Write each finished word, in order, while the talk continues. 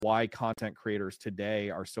why content creators today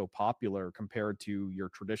are so popular compared to your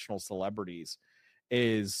traditional celebrities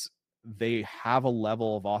is they have a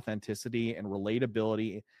level of authenticity and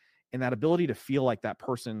relatability and that ability to feel like that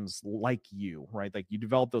person's like you, right? Like you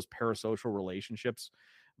develop those parasocial relationships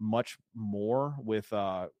much more with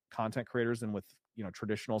content creators than with,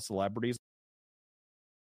 traditional celebrities.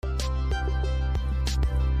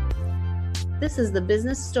 This is the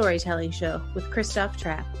Business Storytelling Show with Christoph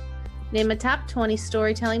Trapp. Name a top 20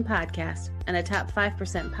 storytelling podcast and a top 5%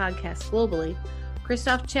 podcast globally.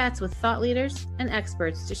 Christoph chats with thought leaders and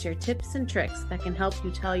experts to share tips and tricks that can help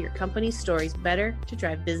you tell your company's stories better to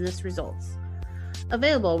drive business results.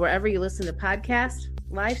 Available wherever you listen to podcasts,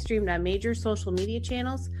 live streamed on major social media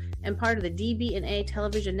channels, and part of the DB&A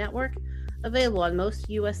television network. Available on most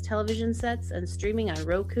U.S. television sets and streaming on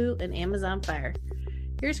Roku and Amazon Fire.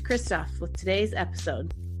 Here's Christoph with today's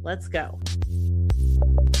episode. Let's go.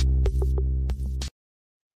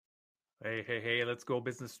 Hey, let's go,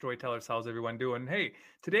 business storytellers. How's everyone doing? Hey,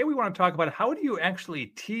 today we want to talk about how do you actually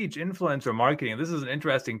teach influencer marketing? This is an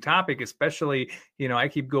interesting topic, especially, I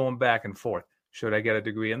keep going back and forth. Should I get a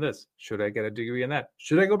degree in this? Should I get a degree in that?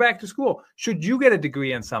 Should I go back to school? Should you get a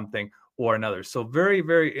degree in something or another? So very,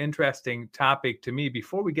 very interesting topic to me.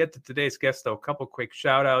 Before we get to today's guest, though, a couple quick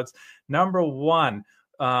shout outs. Number one,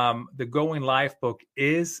 the Going Live book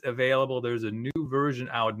is available. There's a new version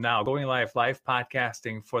out now. Going Live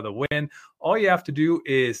podcasting for the win. All you have to do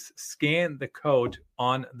is scan the code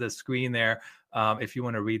on the screen there if you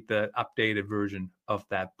want to read the updated version of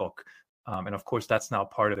that book. And of course, that's now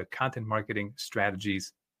part of the Content Marketing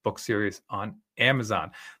Strategies book series on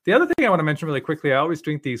Amazon. The other thing I want to mention really quickly, I always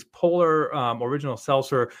drink these Polar Original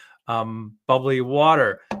Seltzer bubbly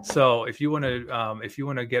water. So if you want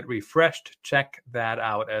to get refreshed, check that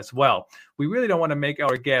out as well. We really don't want to make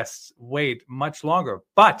our guests wait much longer,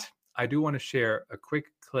 but I do want to share a quick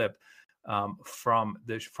clip from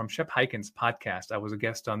Shep Hyken's podcast. I was a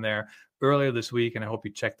guest on there earlier this week, and I hope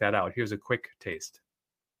you check that out. Here's a quick taste.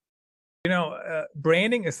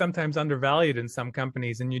 Branding is sometimes undervalued in some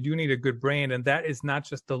companies, and you do need a good brand. And that is not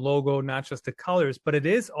just the logo, not just the colors, but it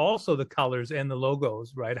is also the colors and the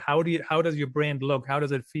logos, right? How does your brand look? How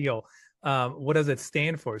does it feel? What does it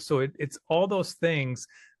stand for? So it's all those things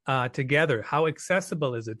together. How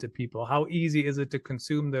accessible is it to people? How easy is it to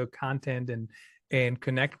consume the content and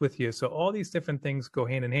connect with you? So all these different things go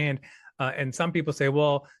hand in hand. And some people say,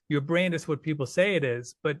 well, your brand is what people say it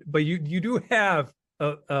is, but you do have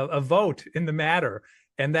a vote in the matter,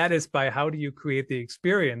 and that is by how do you create the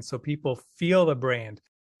experience so people feel the brand.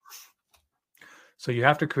 So you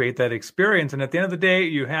have to create that experience, and at the end of the day,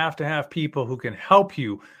 you have to have people who can help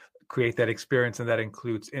you create that experience, and that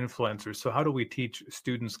includes influencers. So how do we teach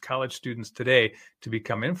students, college students today, to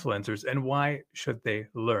become influencers, and why should they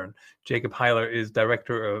learn? Jacob Hiler is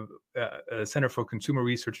director of Center for Consumer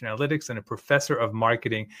Research and Analytics and a professor of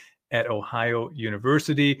marketing at Ohio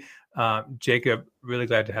University. Jacob, really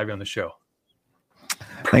glad to have you on the show.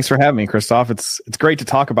 Thanks for having me, Christoph. It's great to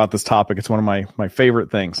talk about this topic. It's one of my favorite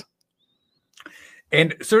things.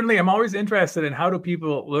 And certainly I'm always interested in how do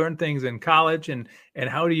people learn things in college and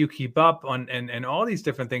how do you keep up on and all these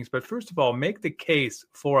different things. But first of all, make the case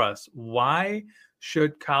for us. Why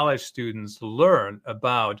should college students learn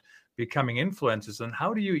about becoming influencers, and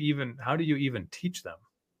how do you even teach them?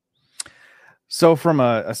 So from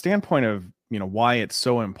a standpoint of, why it's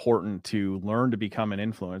so important to learn to become an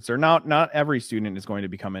influencer, not every student is going to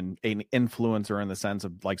become an influencer in the sense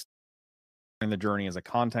of like in the journey as a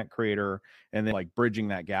content creator and then like bridging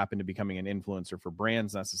that gap into becoming an influencer for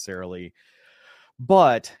brands necessarily.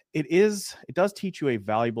 But it does teach you a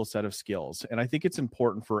valuable set of skills. And I think it's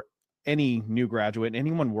important for any new graduate and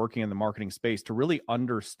anyone working in the marketing space to really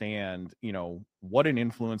understand, what an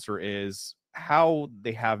influencer is, how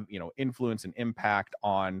they have, influence and impact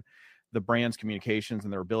on the brand's communications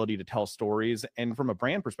and their ability to tell stories. And from a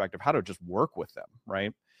brand perspective, how to just work with them.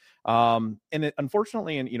 Right.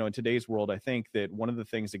 Unfortunately, in today's world, I think that one of the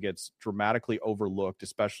things that gets dramatically overlooked,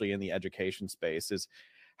 especially in the education space, is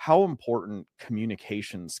how important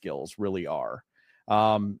communication skills really are.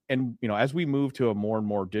 As we move to a more and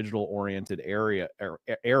more digital oriented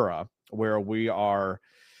era where we are,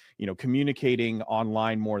 communicating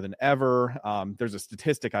online more than ever. There's a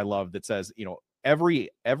statistic I love that says, every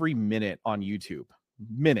minute on YouTube,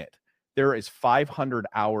 there is 500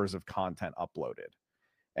 hours of content uploaded.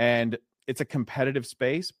 And it's a competitive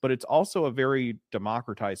space, but it's also a very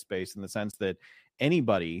democratized space in the sense that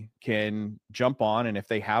anybody can jump on, and if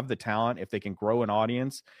they have the talent, if they can grow an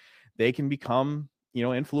audience, they can become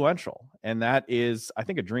influential. And that is, I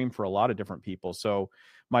think, a dream for a lot of different people. So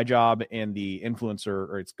my job in the influencer,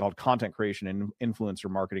 or it's called content creation and influencer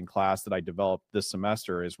marketing class that I developed this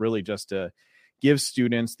semester, is really just to give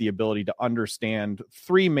students the ability to understand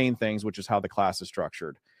three main things, which is how the class is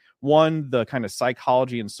structured. One, the kind of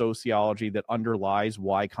psychology and sociology that underlies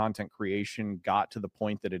why content creation got to the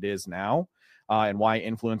point that it is now, and why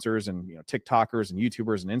influencers and TikTokers and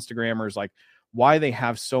YouTubers and Instagrammers, like why they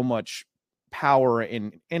have so much power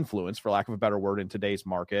and influence, for lack of a better word, in today's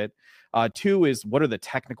market. Two is, what are the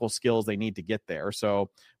technical skills they need to get there? So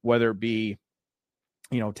whether it be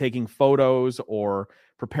taking photos or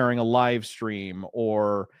preparing a live stream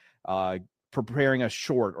or preparing a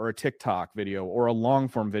short or a TikTok video or a long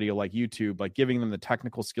form video like YouTube, like giving them the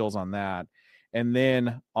technical skills on that. And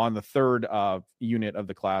then on the third unit of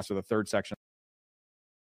the class, or the third section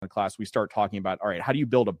of the class, we start talking about, all right, how do you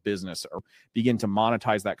build a business or begin to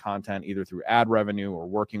monetize that content, either through ad revenue or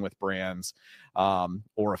working with brands,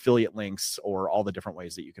 or affiliate links, or all the different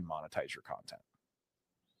ways that you can monetize your content.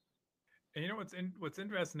 And what's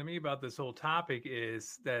interesting to me about this whole topic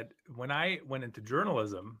is that when I went into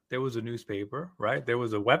journalism, there was a newspaper, right? There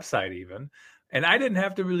was a website even, and I didn't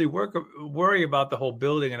have to really worry about the whole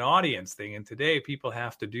building an audience thing. And today people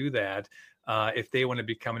have to do that if they want to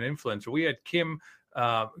become an influencer. We had Kim,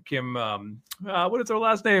 what is her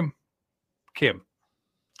last name? Kim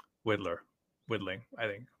Whittling, I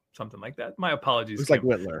think, something like that. My apologies. It's Kim.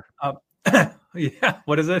 Like Whittler. Yeah,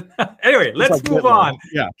 what is it? Anyway, let's move on.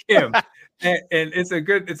 Yeah, Kim. And it's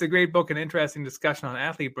a great book and interesting discussion on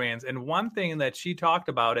athlete brands. And one thing that she talked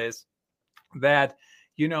about is that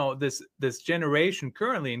this generation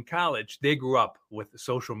currently in college, they grew up with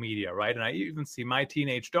social media, right? And I even see my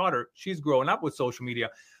teenage daughter; she's growing up with social media,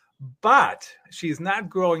 but she's not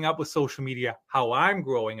growing up with social media how I'm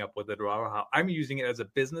growing up with it, or how I'm using it as a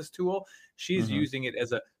business tool. She's using it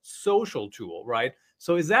as a social tool, right?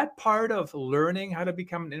 So is that part of learning how to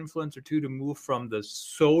become an influencer too, to move from the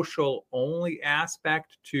social only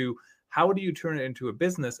aspect to how do you turn it into a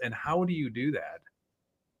business, and how do you do that?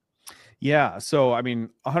 Yeah. So,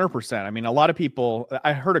 100%. A lot of people,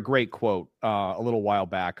 I heard a great quote a little while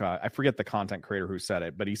back. I forget the content creator who said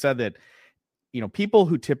it, but he said that, people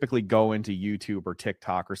who typically go into YouTube or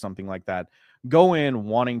TikTok or something like that, go in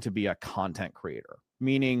wanting to be a content creator,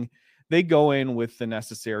 meaning they go in with the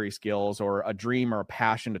necessary skills or a dream or a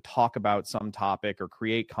passion to talk about some topic or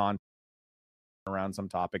create content around some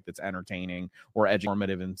topic that's entertaining or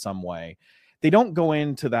informative in some way. They don't go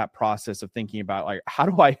into that process of thinking about, like, how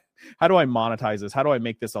do I monetize this? How do I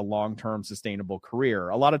make this a long-term sustainable career?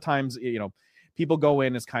 A lot of times, people go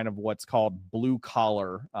in as kind of what's called blue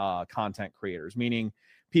collar content creators, meaning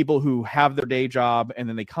people who have their day job and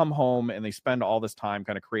then they come home and they spend all this time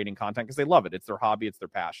kind of creating content because they love it. It's their hobby. It's their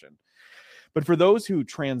passion. But for those who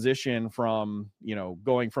transition from,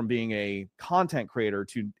 going from being a content creator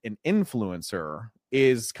to an influencer,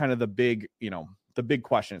 is kind of the big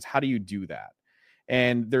question is, how do you do that?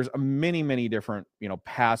 And there's many, many different,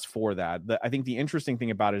 paths for that. I think the interesting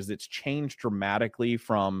thing about it is it's changed dramatically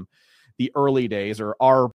from the early days, or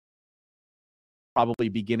our probably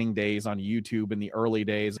beginning days on YouTube in the early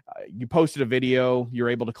days. You posted a video, you're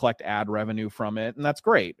able to collect ad revenue from it, and that's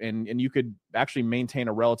great. And you could actually maintain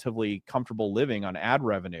a relatively comfortable living on ad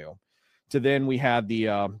revenue. To then we had the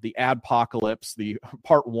adpocalypse, the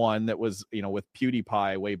part one that was, with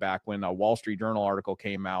PewDiePie way back when a Wall Street Journal article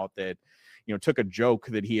came out that, took a joke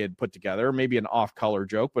that he had put together, maybe an off-color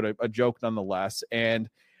joke, but a joke nonetheless. And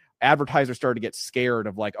advertisers started to get scared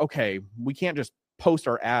of, like, okay, we can't just post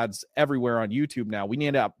our ads everywhere on YouTube now. We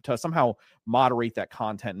need to somehow moderate that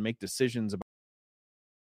content and make decisions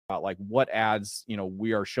about like what ads,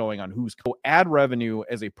 we are showing on who's ad revenue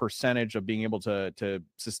as a percentage of being able to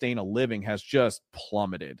sustain a living has just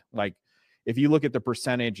plummeted. Like, if you look at the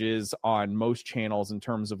percentages on most channels in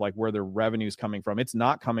terms of like where their revenue is coming from, it's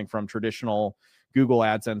not coming from traditional Google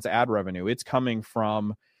AdSense ad revenue. It's coming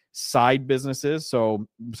from side businesses. So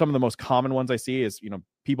some of the most common ones I see is,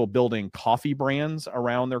 people building coffee brands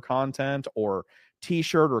around their content, or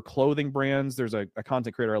t-shirt or clothing brands. There's a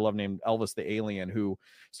content creator I love named Elvis the Alien, who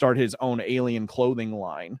started his own alien clothing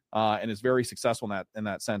line and is very successful in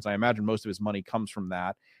that sense. I imagine most of his money comes from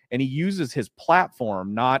that. And he uses his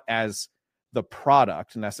platform not as the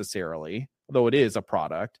product necessarily, though it is a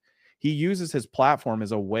product. He uses his platform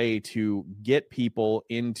as a way to get people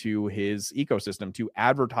into his ecosystem to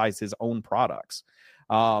advertise his own products.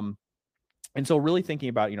 And so really thinking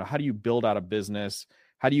about, how do you build out a business?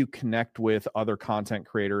 How do you connect with other content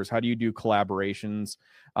creators? How do you do collaborations?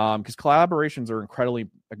 Because collaborations are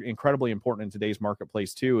incredibly important in today's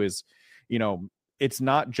marketplace too, is, it's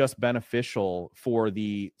not just beneficial for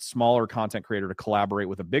the smaller content creator to collaborate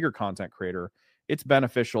with a bigger content creator. It's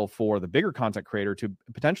beneficial for the bigger content creator to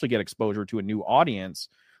potentially get exposure to a new audience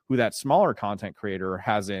who that smaller content creator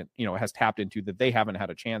hasn't, has tapped into, that they haven't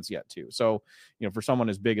had a chance yet to. So, for someone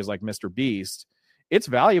as big as like Mr. Beast, it's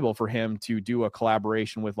valuable for him to do a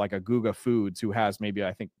collaboration with like a Guga Foods, who has maybe,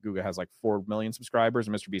 I think Guga has like 4 million subscribers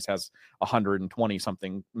and Mr. Beast has 120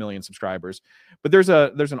 something million subscribers. But there's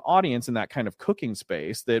an audience in that kind of cooking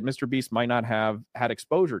space that Mr. Beast might not have had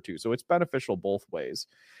exposure to. So it's beneficial both ways.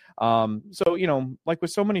 So, like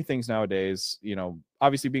with so many things nowadays,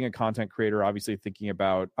 obviously being a content creator, obviously thinking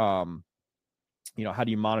about, how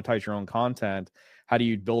do you monetize your own content? How do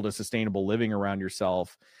you build a sustainable living around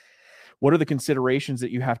yourself? What are the considerations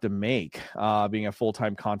that you have to make being a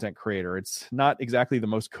full-time content creator? It's not exactly the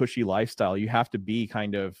most cushy lifestyle. You have to be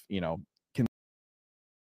kind of,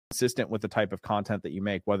 consistent with the type of content that you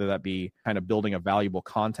make, whether that be kind of building a valuable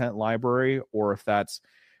content library, or if that's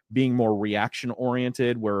being more reaction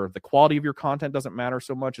oriented, where the quality of your content doesn't matter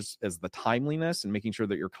so much as the timeliness and making sure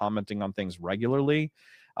that you're commenting on things regularly.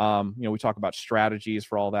 We talk about strategies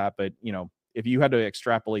for all that, but if you had to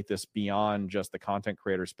extrapolate this beyond just the content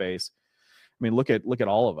creator space, I mean, look at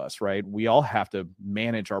all of us, right? We all have to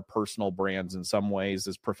manage our personal brands in some ways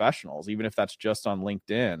as professionals, even if that's just on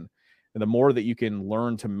LinkedIn. And the more that you can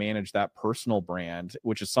learn to manage that personal brand,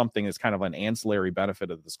 which is something that's kind of an ancillary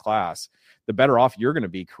benefit of this class, the better off you're going to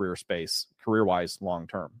be career-wise long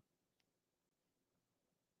term.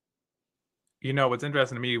 What's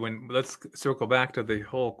interesting to me, let's circle back to the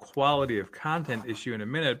whole quality of content issue in a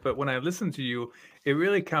minute, but when I listen to you, it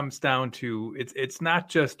really comes down to, it's not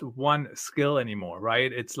just one skill anymore,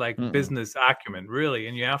 right? It's like business acumen, really.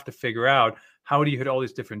 And you have to figure out, how do you hit all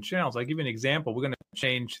these different channels? I'll give you an example. We're going to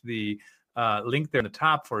change the link there in the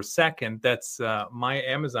top for a second. That's my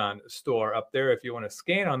Amazon store up there, if you want to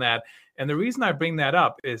scan on that. And the reason I bring that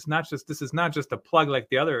up is this is not just a plug like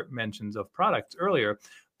the other mentions of products earlier,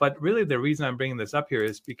 but really the reason I'm bringing this up here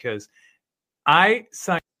is because I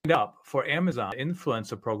signed up for Amazon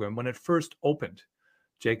Influencer Program when it first opened.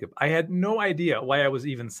 Jacob, I had no idea why I was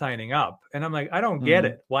even signing up. And I'm like, I don't get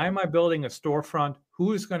it. Why am I building a storefront?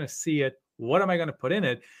 Who's going to see it? What am I going to put in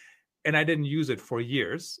it? And I didn't use it for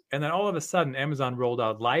years. And then all of a sudden, Amazon rolled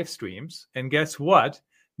out live streams. And guess what?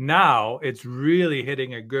 Now it's really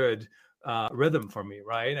hitting a good rhythm for me,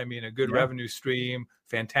 right? I mean, a good revenue stream,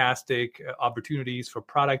 fantastic opportunities for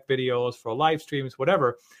product videos, for live streams,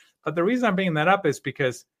 whatever. But the reason I'm bringing that up is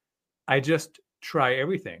because I just try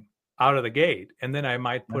everything out of the gate, and then I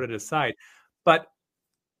might put it aside. But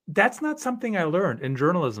that's not something I learned in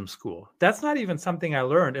journalism school. That's not even something I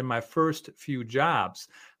learned in my first few jobs.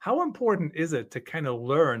 How important is it to kind of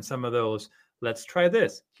learn some of those? Let's try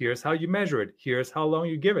this. Here's how you measure it. Here's how long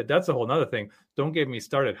you give it. That's a whole nother thing. Don't get me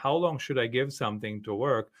started. How long should I give something to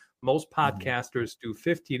work? Most podcasters do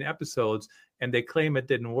 15 episodes and they claim it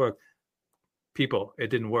didn't work. People, it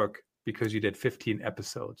didn't work because you did 15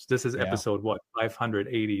 episodes. This is episode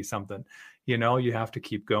 580 something. You have to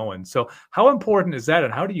keep going. So how important is that?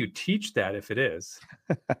 And how do you teach that if it is?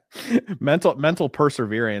 Mental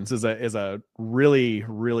perseverance is a really,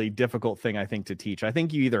 really difficult thing, I think, to teach. I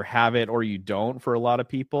think you either have it or you don't for a lot of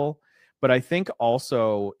people. But I think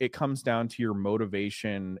also it comes down to your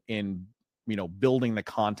motivation in, building the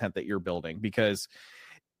content that you're building, because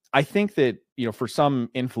I think that, for some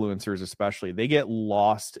influencers, especially, they get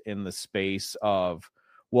lost in the space of,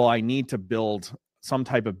 well, I need to build some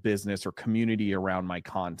type of business or community around my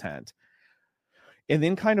content, and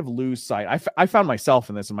then kind of lose sight. I found myself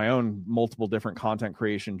in this in my own multiple different content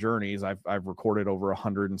creation journeys. I've recorded over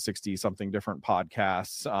 160 something different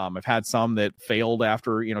podcasts. I've had some that failed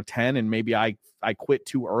after 10, and maybe I quit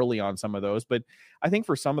too early on some of those. But I think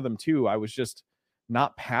for some of them too, I was just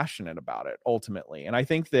not passionate about it ultimately. And I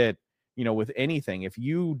think that with anything, if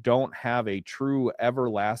you don't have a true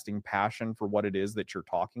everlasting passion for what it is that you're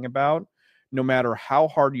talking about, no matter how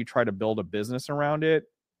hard you try to build a business around it,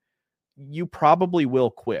 you probably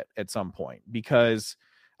will quit at some point. Because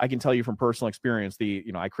I can tell you from personal experience,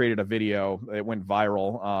 I created a video, it went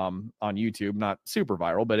viral on YouTube, not super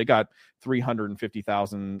viral, but it got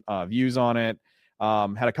 350,000 views on it.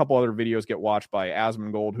 Had a couple other videos get watched by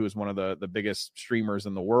Asmongold, who is one of the biggest streamers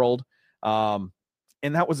in the world.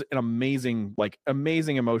 And that was an amazing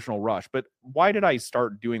emotional rush. But why did I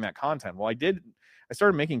start doing that content? Well, I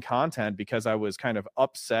started making content because I was kind of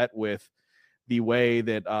upset with the way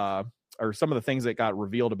that, or some of the things that got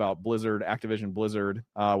revealed about Activision Blizzard,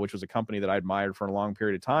 which was a company that I admired for a long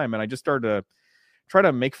period of time. And I just started to try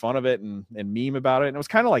to make fun of it and meme about it. And it was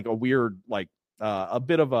kind of like a weird, a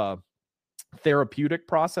bit of a therapeutic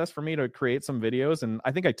process for me to create some videos. And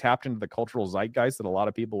I think I tapped into the cultural zeitgeist that a lot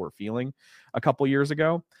of people were feeling a couple years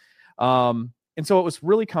ago. And so it was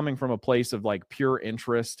really coming from a place of like pure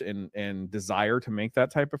interest and desire to make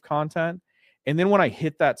that type of content. And then when I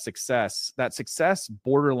hit that success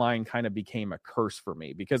borderline kind of became a curse for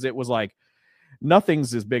me, because it was like,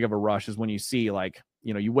 nothing's as big of a rush as when you see, like,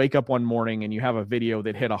 you know, you wake up one morning and you have a video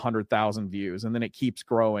that hit 100,000 views, and then it keeps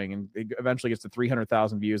growing and it eventually gets to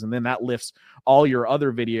 300,000 views. And then that lifts all your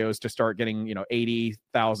other videos to start getting,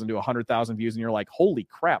 80,000 to 100,000 views. And you're like, holy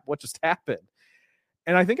crap, what just happened?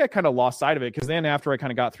 And I think I kind of lost sight of it, because then after I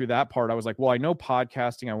kind of got through that part, I was like, well, I know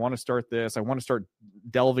podcasting. I want to start this. I want to start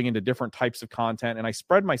delving into different types of content. And I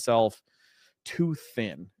spread myself too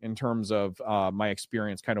thin in terms of my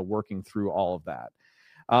experience kind of working through all of that.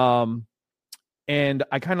 And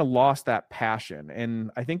I kind of lost that passion. And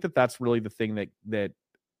I think that that's really the thing that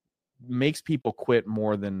makes people quit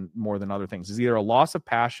more than other things, is either a loss of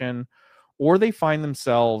passion, or they find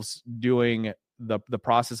themselves doing the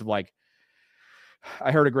process of, like,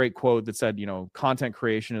 I heard a great quote that said, content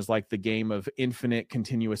creation is like the game of infinite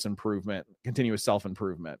continuous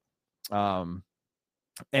self-improvement.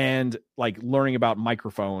 And like learning about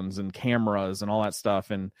microphones and cameras and all that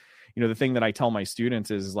stuff. And, the thing that I tell my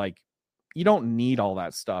students is, like, you don't need all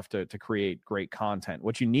that stuff to create great content.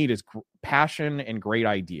 What you need is passion and great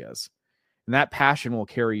ideas. And that passion will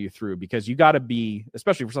carry you through, because you got to be,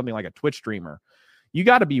 especially for something like a Twitch streamer, you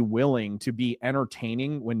got to be willing to be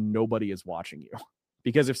entertaining when nobody is watching you.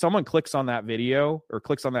 Because if someone clicks on that video or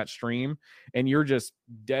clicks on that stream and you're just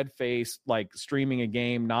dead faced, like streaming a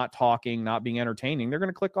game, not talking, not being entertaining, they're going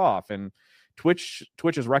to click off. And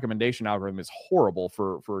Twitch's recommendation algorithm is horrible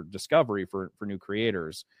for discovery for new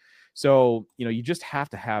creators. So, you just have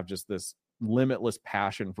to have just this limitless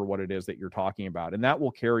passion for what it is that you're talking about, and that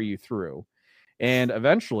will carry you through. And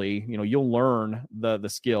eventually, you'll learn the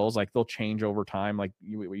skills. Like, they'll change over time. Like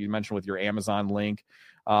you mentioned with your Amazon link,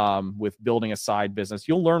 with building a side business,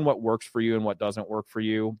 you'll learn what works for you and what doesn't work for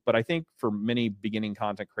you. But I think for many beginning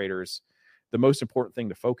content creators, the most important thing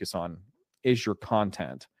to focus on is your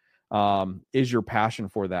content, is your passion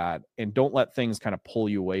for that. And don't let things kind of pull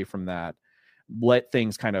you away from that. Let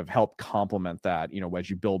things kind of help complement that, as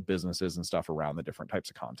you build businesses and stuff around the different types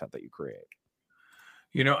of content that you create.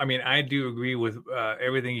 I do agree with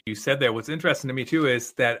everything you said there. What's interesting to me too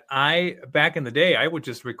is that back in the day, I would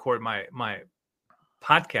just record my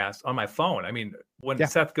podcast on my phone. When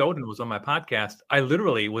Seth Godin was on my podcast, I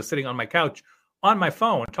literally was sitting on my couch on my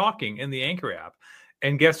phone talking in the Anchor app.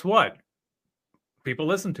 And guess what? People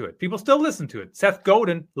listen to it. People still listen to it. Seth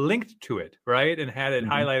Godin linked to it, right? And had it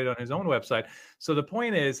highlighted on his own website. So the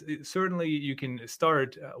point is, certainly you can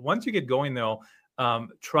start, once you get going though,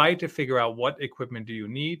 try to figure out what equipment do you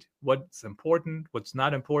need, what's important, what's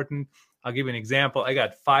not important. I'll give you an example. I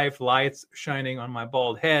got 5 lights shining on my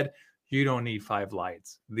bald head. You don't need 5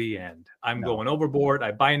 lights. The end. I'm going overboard.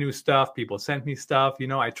 I buy new stuff. People send me stuff.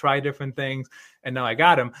 I try different things, and now I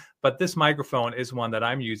got them. But this microphone is one that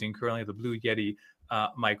I'm using currently, the Blue Yeti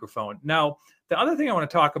microphone. Now, the other thing I want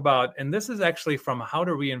to talk about, and this is actually from How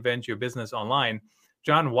to Reinvent Your Business Online,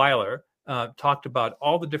 John Weiler talked about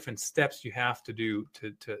all the different steps you have to do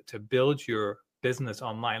to build your business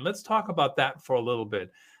online. Let's talk about that for a little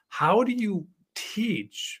bit. How do you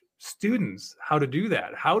teach students how to do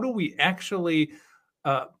that? How do we actually,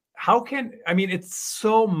 it's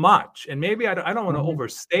so much, and maybe I don't want to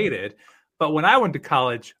overstate it, but when I went to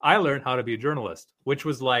college, I learned how to be a journalist, which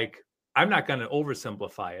was like, I'm not going to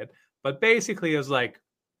oversimplify it, but basically it was like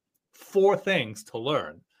 4 things to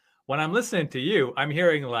learn. When I'm listening to you, I'm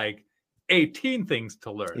hearing like 18 things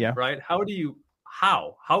to learn, right?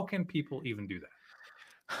 How can people even do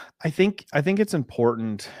that? I think it's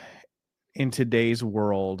important in today's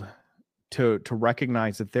world to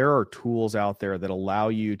recognize that there are tools out there that allow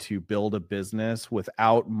you to build a business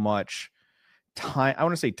without much time. I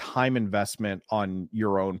want to say time investment on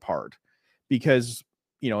your own part, because,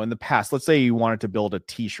 in the past, let's say you wanted to build a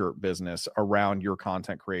t-shirt business around your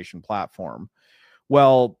content creation platform.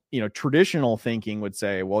 Well, traditional thinking would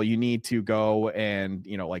say, well, you need to go and,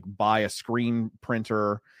 like buy a screen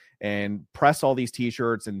printer and press all these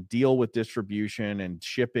t-shirts and deal with distribution and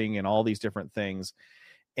shipping and all these different things.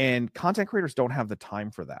 And content creators don't have the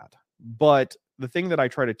time for that. But the thing that I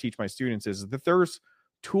try to teach my students is that there's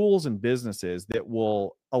tools and businesses that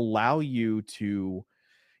will allow you to,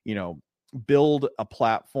 build a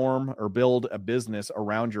platform or build a business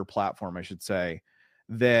around your platform, I should say,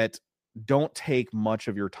 that don't take much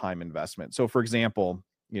of your time investment. So for example,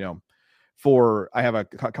 I have a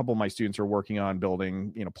couple of my students are working on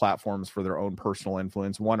building, platforms for their own personal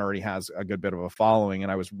influence. One already has a good bit of a following,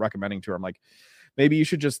 and I was recommending to her, I'm like, maybe you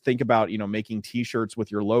should just think about, making t-shirts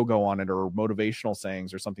with your logo on it or motivational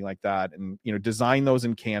sayings or something like that. And, design those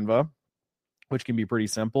in Canva, which can be pretty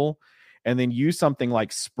simple. And then use something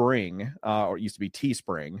like Spring, or it used to be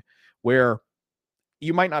Teespring, where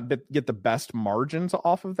you might not get the best margins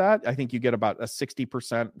off of that. I think you get about a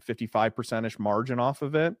 60%, 55% margin off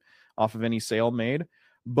of it, off of any sale made.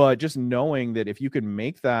 But just knowing that if you could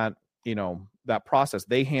make that, that process,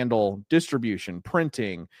 they handle distribution,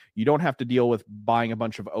 printing, you don't have to deal with buying a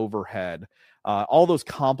bunch of overhead, all those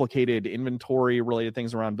complicated inventory related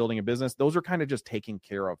things around building a business, those are kind of just taken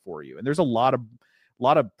care of for you. And there's a lot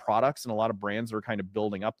of products and a lot of brands that are kind of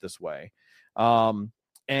building up this way.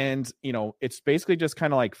 And, it's basically just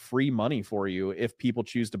kind of like free money for you if people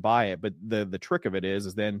choose to buy it. But the trick of it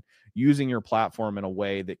is then using your platform in a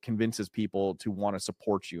way that convinces people to want to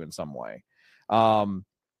support you in some way.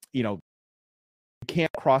 You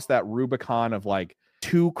can't cross that Rubicon of like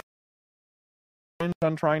too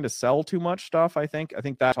on trying to sell too much stuff. I think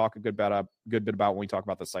that talk a good bit about when we talk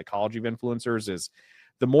about the psychology of influencers is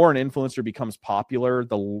the more an influencer becomes popular,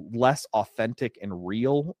 the less authentic and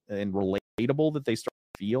real and relatable that they start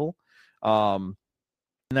to feel.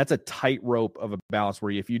 And that's a tightrope of a balance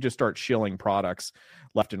where if you just start shilling products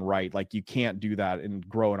left and right, like you can't do that and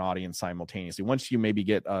grow an audience simultaneously. Once you maybe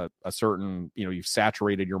get a certain, you've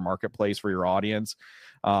saturated your marketplace for your audience,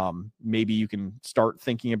 maybe you can start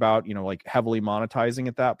thinking about, like heavily monetizing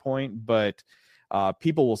at that point. But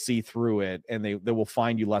people will see through it and they will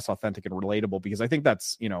find you less authentic and relatable, because I think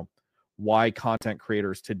that's, why content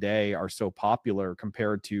creators today are so popular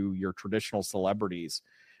compared to your traditional celebrities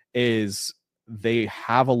is they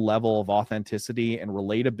have a level of authenticity and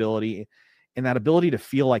relatability and that ability to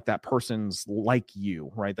feel like that person's like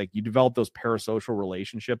you, right? Like you develop those parasocial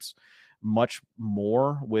relationships much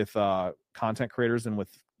more with content creators than with,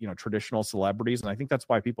 traditional celebrities. And I think that's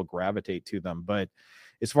why people gravitate to them. But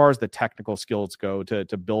as far as the technical skills go to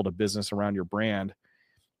build a business around your brand,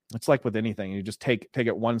 it's like with anything, you just take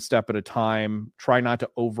it one step at a time, try not to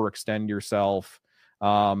overextend yourself.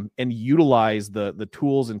 And utilize the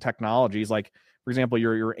tools and technologies. Like, for example,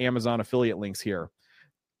 your Amazon affiliate links here.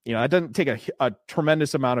 It doesn't take a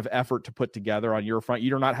tremendous amount of effort to put together on your front.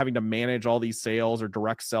 You're not having to manage all these sales or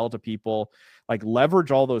direct sell to people. Like, leverage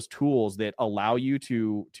all those tools that allow you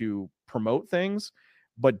to promote things,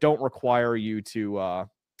 but don't require you to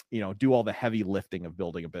do all the heavy lifting of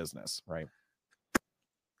building a business, right?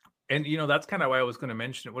 And that's kind of why I was going to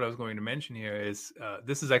mention what I was going to mention here is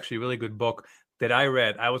this is actually a really good book that I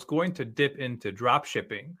read. I was going to dip into drop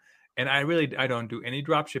shipping, and I don't do any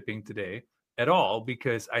drop shipping today at all,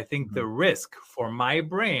 because I think the risk for my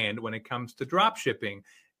brand when it comes to drop shipping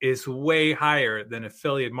is way higher than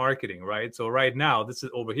affiliate marketing, right? So right now, this is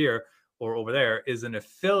over here or over there is an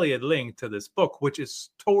affiliate link to this book, which is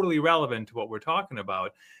totally relevant to what we're talking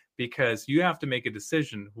about, because you have to make a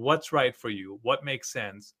decision what's right for you, what makes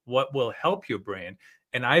sense, what will help your brand.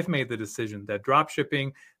 And I've made the decision that drop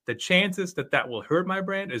shipping, the chances that will hurt my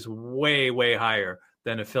brand is way, way higher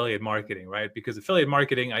than affiliate marketing, right? Because affiliate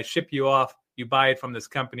marketing, I ship you off, you buy it from this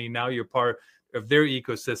company, now you're part of their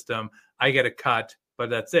ecosystem, I get a cut, but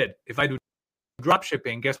that's it. If I do drop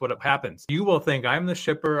shipping, guess what happens? You will think I'm the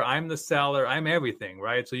shipper, I'm the seller, I'm everything,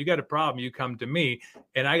 right? So you got a problem, you come to me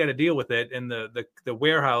and I got to deal with it. And the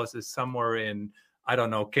warehouse is somewhere in, I don't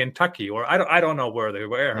know, Kentucky, or I don't know where the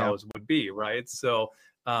warehouse would be, right? So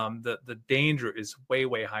the danger is way,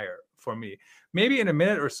 way higher for me. Maybe in a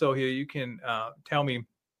minute or so here, you can tell me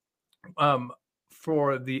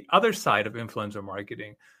for the other side of influencer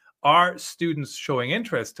marketing, are students showing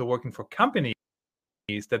interest to working for companies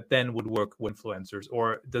that then would work with influencers,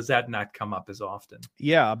 or does that not come up as often?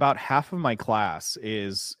 Yeah, about half of my class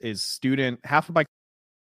is half of my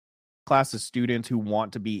class is students who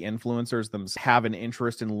want to be influencers themselves, have an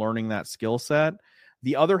interest in learning that skill set.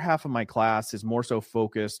 The other half of my class is more so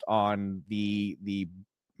focused on the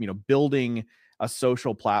building a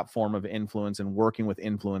social platform of influence and working with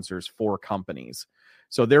influencers for companies.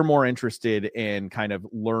 So they're more interested in kind of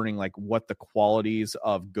learning like what the qualities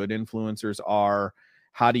of good influencers are.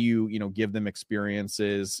 How do you, give them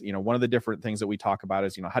experiences? One of the different things that we talk about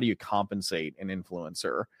is, how do you compensate an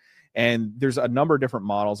influencer? And there's a number of different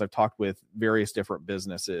models. I've talked with various different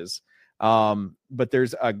businesses, but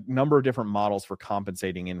there's a number of different models for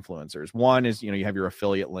compensating influencers. One is, you have your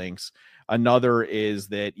affiliate links. Another is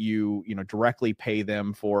that you directly pay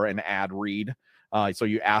them for an ad read. So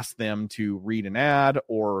you ask them to read an ad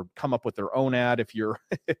or come up with their own ad if you're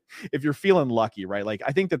if you're feeling lucky, right? Like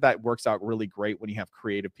I think that works out really great when you have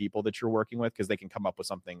creative people that you're working with, because they can come up with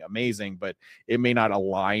something amazing, but it may not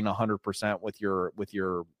align 100% with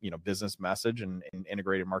your business message and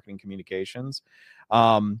integrated marketing communications.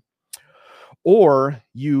 Or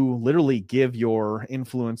you literally give your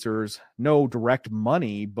influencers no direct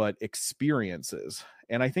money, but experiences.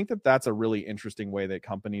 And I think that that's a really interesting way that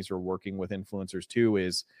companies are working with influencers too,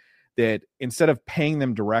 is that instead of paying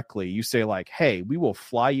them directly, you say like, hey, we will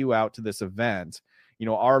fly you out to this event.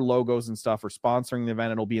 Our logos and stuff are sponsoring the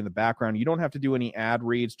event. It'll be in the background. You don't have to do any ad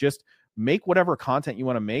reads. Just make whatever content you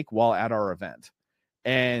want to make while at our event.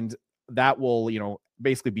 And that will,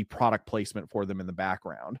 basically be product placement for them in the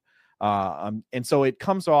background. And so it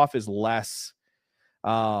comes off as less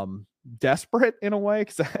desperate in a way,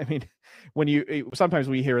 because I mean, sometimes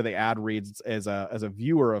we hear the ad reads as a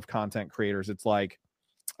viewer of content creators, it's like,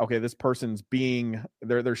 okay, this person's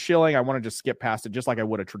they're shilling, I want to just skip past it, just like I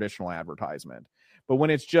would a traditional advertisement. But when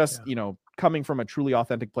it's just coming from a truly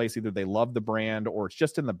authentic place, either they love the brand or it's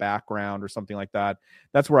just in the background or something like that,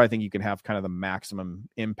 that's where I think you can have kind of the maximum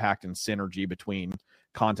impact and synergy between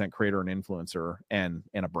content creator and influencer and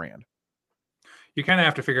a brand. You kind of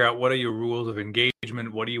have to figure out, what are your rules of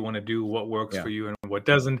engagement? What do you want to do? What works for you and what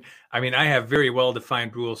doesn't? I mean, I have very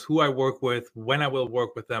well-defined rules: who I work with, when I will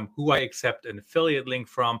work with them, who I accept an affiliate link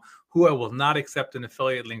from, who I will not accept an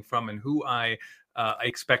affiliate link from, and who I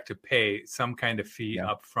expect to pay some kind of fee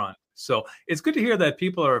up front. So it's good to hear that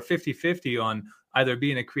people are 50-50 on either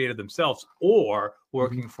being a creator themselves or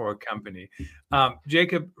working for a company.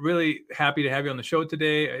 Jacob, really happy to have you on the show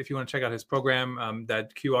today. If you want to check out his program,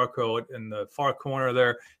 that QR code in the far corner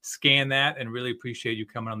there, scan that, and really appreciate you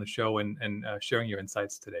coming on the show and sharing your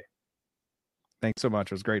insights today. Thanks so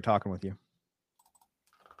much. It was great talking with you.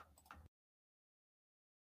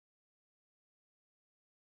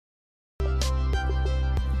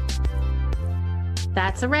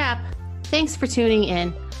 That's a wrap. Thanks for tuning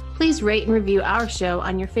in. Please rate and review our show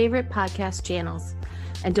on your favorite podcast channels.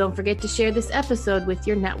 And don't forget to share this episode with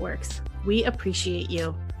your networks. We appreciate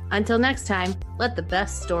you. Until next time, let the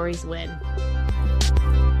best stories win.